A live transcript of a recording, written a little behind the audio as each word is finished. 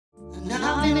And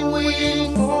I've been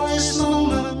waiting for this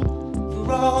moment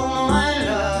for all my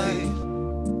life.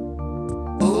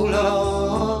 Oh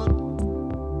Lord.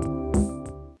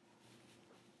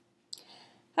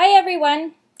 Hi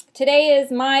everyone. Today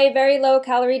is my very low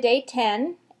calorie day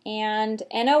 10, and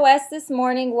NOS this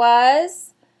morning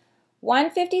was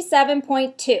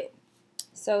 157.2.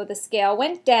 So the scale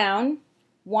went down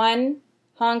 1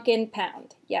 honkin'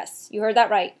 pound. Yes, you heard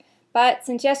that right. But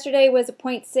since yesterday was a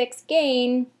 0.6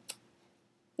 gain,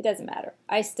 it doesn't matter.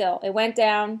 It went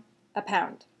down a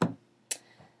pound.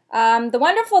 The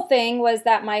wonderful thing was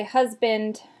that my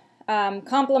husband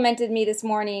complimented me this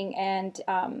morning, and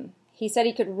he said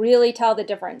he could really tell the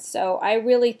difference. So I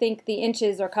really think the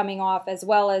inches are coming off as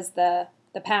well as the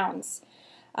pounds.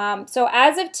 So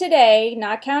as of today,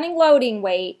 not counting loading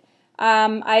weight,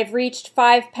 I've reached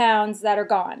 5 pounds that are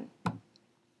gone.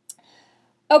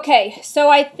 Okay, so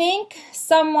I think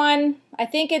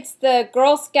it's the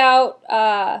Girl Scout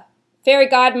fairy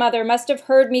godmother must have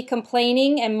heard me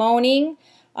complaining and moaning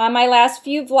on my last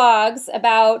few vlogs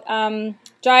about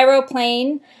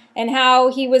Gyroplane and how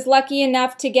he was lucky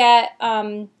enough to get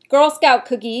Girl Scout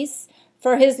cookies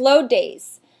for his load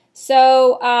days.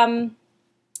 So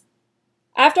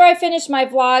after I finished my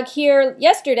vlog here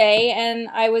yesterday and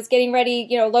I was getting ready,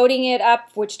 loading it up,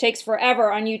 which takes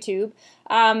forever on YouTube,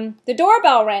 the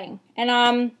doorbell rang, and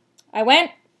I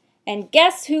went, and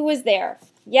guess who was there?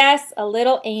 Yes, a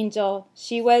little angel.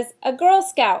 She was a Girl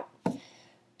Scout.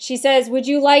 She says, "Would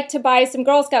you like to buy some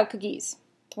Girl Scout cookies?"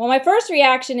 Well, my first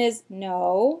reaction is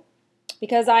no,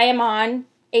 because I am on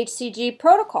HCG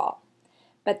protocol.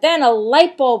 But then a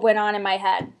light bulb went on in my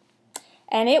head,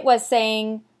 and it was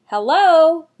saying,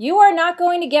 hello, you are not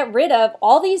going to get rid of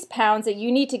all these pounds that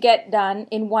you need to get done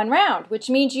in one round, which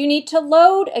means you need to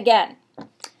load again.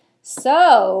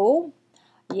 So,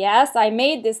 yes, I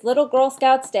made this little Girl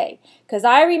Scout's day because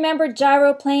I remembered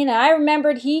Gyroplane and I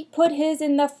remembered he put his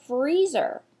in the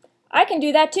freezer. I can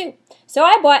do that too. So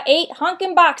I bought 8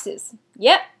 honkin' boxes.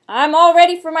 Yep, I'm all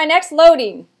ready for my next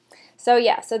loading. So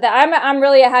yeah, I'm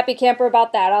really a happy camper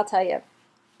about that, I'll tell you.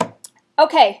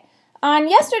 Okay. On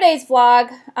yesterday's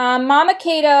vlog, Mama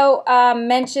Kato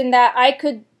mentioned that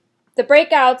the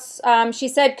breakouts, she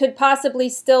said, could possibly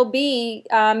still be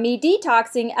me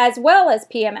detoxing as well as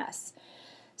PMS.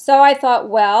 So I thought,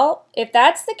 well, if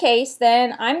that's the case,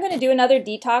 then I'm going to do another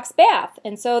detox bath.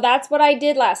 And so that's what I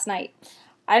did last night.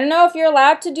 I don't know if you're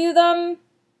allowed to do them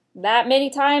that many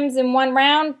times in one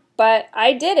round, but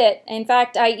I did it. In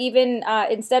fact, I even,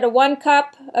 instead of 1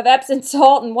 cup of Epsom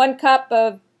salt and 1 cup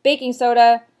of baking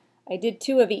soda, I did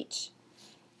 2 of each.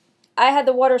 I had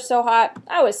the water so hot,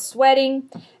 I was sweating.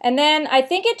 And then I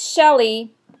think it's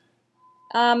Shelly.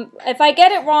 If I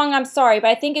get it wrong, I'm sorry, but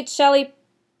I think it's Shelly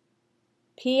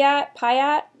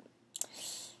Pyatt.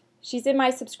 She's in my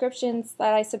subscriptions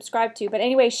that I subscribe to. But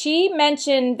anyway, she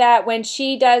mentioned that when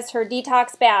she does her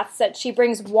detox baths that she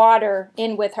brings water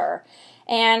in with her.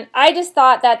 And I just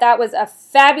thought that that was a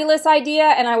fabulous idea,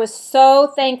 and I was so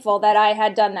thankful that I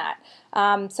had done that.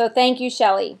 So thank you,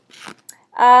 Shelly.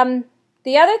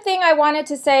 The other thing I wanted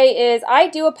to say is I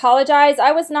do apologize.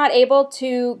 I was not able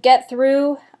to get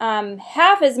through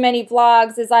half as many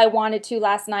vlogs as I wanted to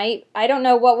last night. I don't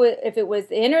know if it was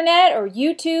the internet or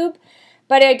YouTube,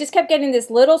 but I just kept getting this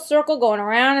little circle going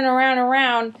around and around and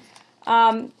around.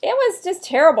 It was just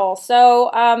terrible. So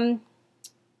I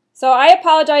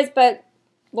apologize, but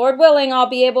Lord willing, I'll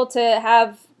be able to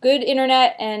have good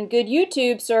internet and good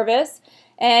YouTube service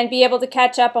and be able to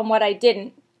catch up on what I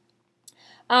didn't.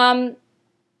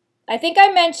 I think I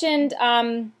mentioned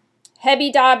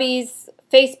Hebby Dobby's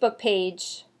Facebook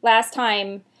page last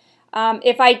time.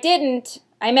 If I didn't,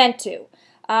 I meant to.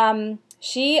 On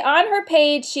her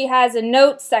page, she has a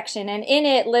notes section, and in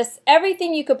it lists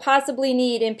everything you could possibly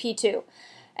need in P2.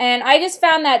 And I just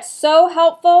found that so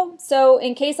helpful. So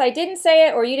in case I didn't say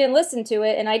it or you didn't listen to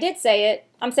it, and I did say it,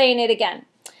 I'm saying it again.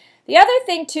 The other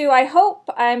thing too,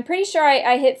 I'm pretty sure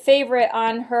I hit favorite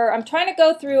on her. I'm trying to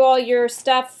go through all your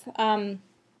stuff,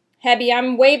 Hebby.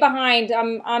 I'm way behind.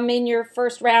 I'm in your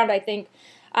first round, I think.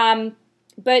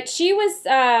 But she was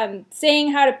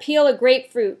saying how to peel a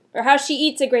grapefruit, or how she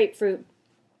eats a grapefruit.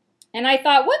 And I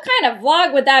thought, what kind of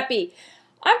vlog would that be?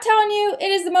 I'm telling you, it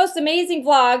is the most amazing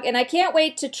vlog, and I can't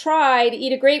wait to try to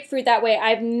eat a grapefruit that way.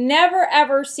 I've never,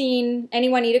 ever seen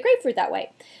anyone eat a grapefruit that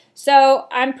way. So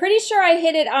I'm pretty sure I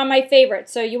hit it on my favorite,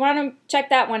 so you want to check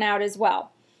that one out as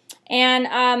well. And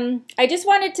I just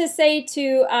wanted to say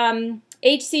to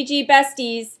HCG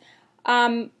besties,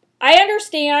 I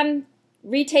understand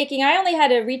retaking. I only had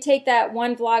to retake that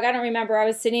one vlog. I don't remember. I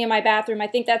was sitting in my bathroom. I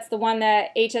think that's the one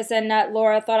that HSN Nut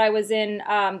Laura thought I was in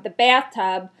the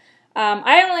bathtub.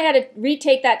 I only had to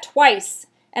retake that twice,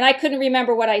 and I couldn't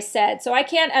remember what I said. So I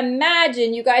can't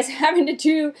imagine you guys having to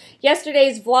do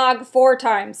yesterday's vlog 4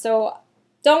 times. So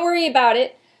don't worry about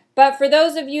it. But for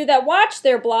those of you that watch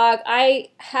their blog, I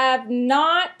have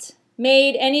not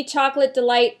made any chocolate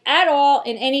delight at all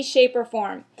in any shape or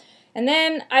form. And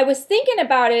then I was thinking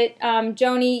about it,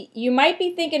 Joni, you might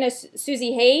be thinking of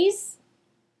Susie Hayes.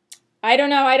 I don't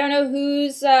know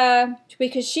who's,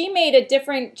 because she made a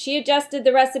different, she adjusted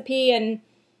the recipe and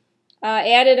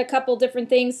added a couple different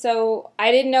things, so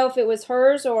I didn't know if it was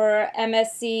hers or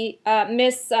MSC,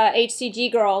 Miss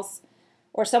HCG Girls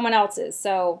or someone else's.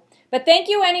 So, but thank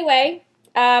you anyway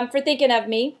for thinking of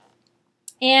me.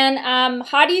 And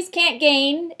Hotties Can't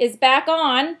Gain is back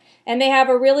on, and they have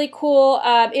a really cool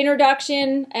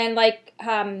introduction and like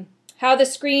how the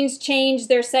screens change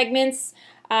their segments.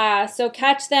 So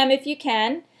catch them if you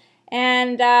can.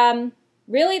 And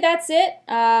really that's it.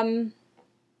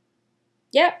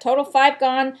 Yeah, total 5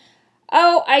 gone.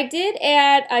 Oh, I did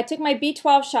add, I took my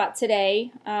B12 shot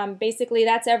today. Basically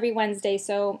that's every Wednesday,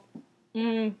 so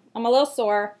I'm a little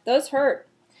sore. Those hurt.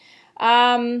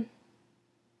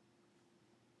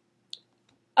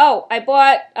 Oh, I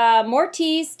bought more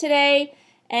teas today,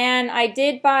 and I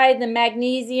did buy the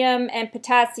magnesium and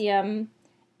potassium,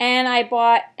 and I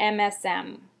bought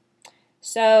MSM.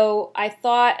 So I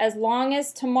thought as long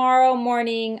as tomorrow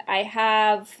morning I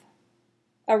have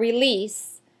a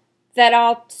release, that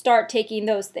I'll start taking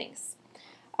those things.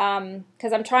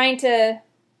 Because I'm trying to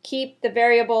keep the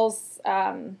variables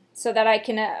so that I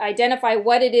can identify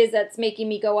what it is that's making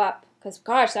me go up. Because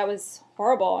gosh, that was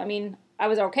horrible. I mean, I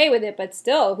was okay with it, but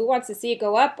still, who wants to see it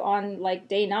go up on like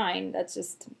day 9? That's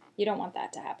just, you don't want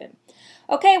that to happen.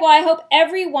 Okay, well, I hope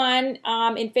everyone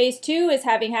in phase 2 is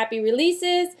having happy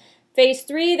releases. Phase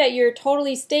 3, that you're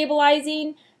totally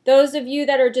stabilizing. Those of you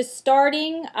that are just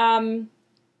starting.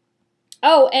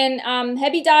 Oh, and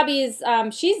Hebby Dobby is,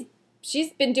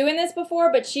 she's been doing this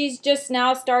before, but she's just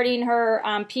now starting her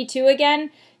P2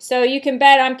 again. So you can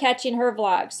bet I'm catching her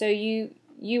vlog. So you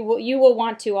will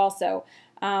want to also.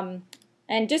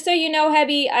 And just so you know,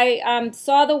 Hebby, I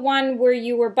saw the one where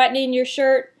you were buttoning your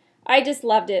shirt. I just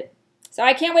loved it. So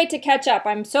I can't wait to catch up.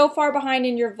 I'm so far behind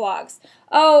in your vlogs.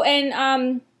 Oh,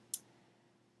 and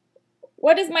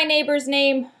what is my neighbor's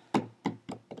name?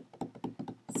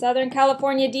 Southern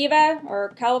California Diva,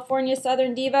 or California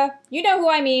Southern Diva. You know who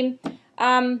I mean.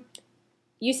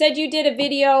 You said you did a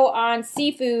video on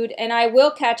seafood, and I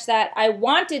will catch that. I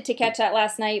wanted to catch that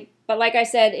last night, but like I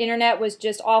said, internet was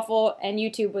just awful and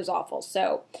YouTube was awful.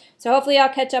 So hopefully I'll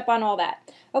catch up on all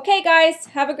that. Okay, guys,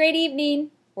 have a great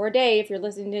evening, or day if you're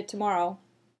listening to it tomorrow.